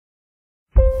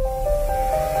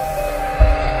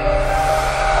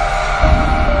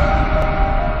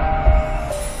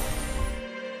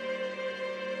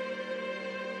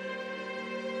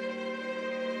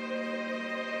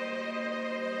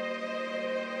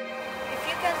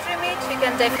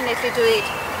can definitely do it.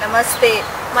 Namaste.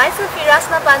 Myself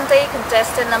Irasna Pandey,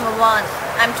 contestant number 1.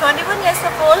 I'm 21 years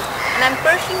old and I'm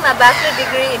pursuing my bachelor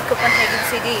degree in Copenhagen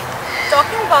City.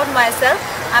 Talking about myself,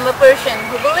 I'm a person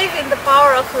who believes in the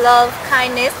power of love,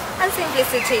 kindness and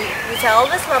simplicity, which I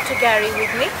always love to carry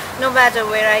with me no matter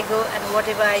where I go and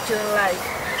whatever I do in life.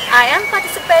 I am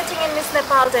participating in Miss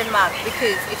Nepal Denmark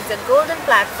because it is a golden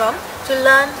platform to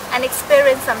learn and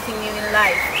experience something new in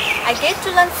life. I get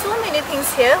to learn so many things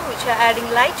here which are adding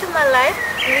light to my life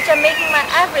and which are making my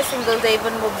every single day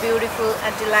even more beautiful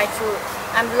and delightful.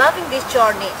 I'm loving this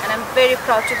journey and I'm very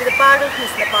proud to be the part of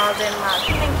Miss Nepal Denmark.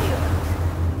 Thank you.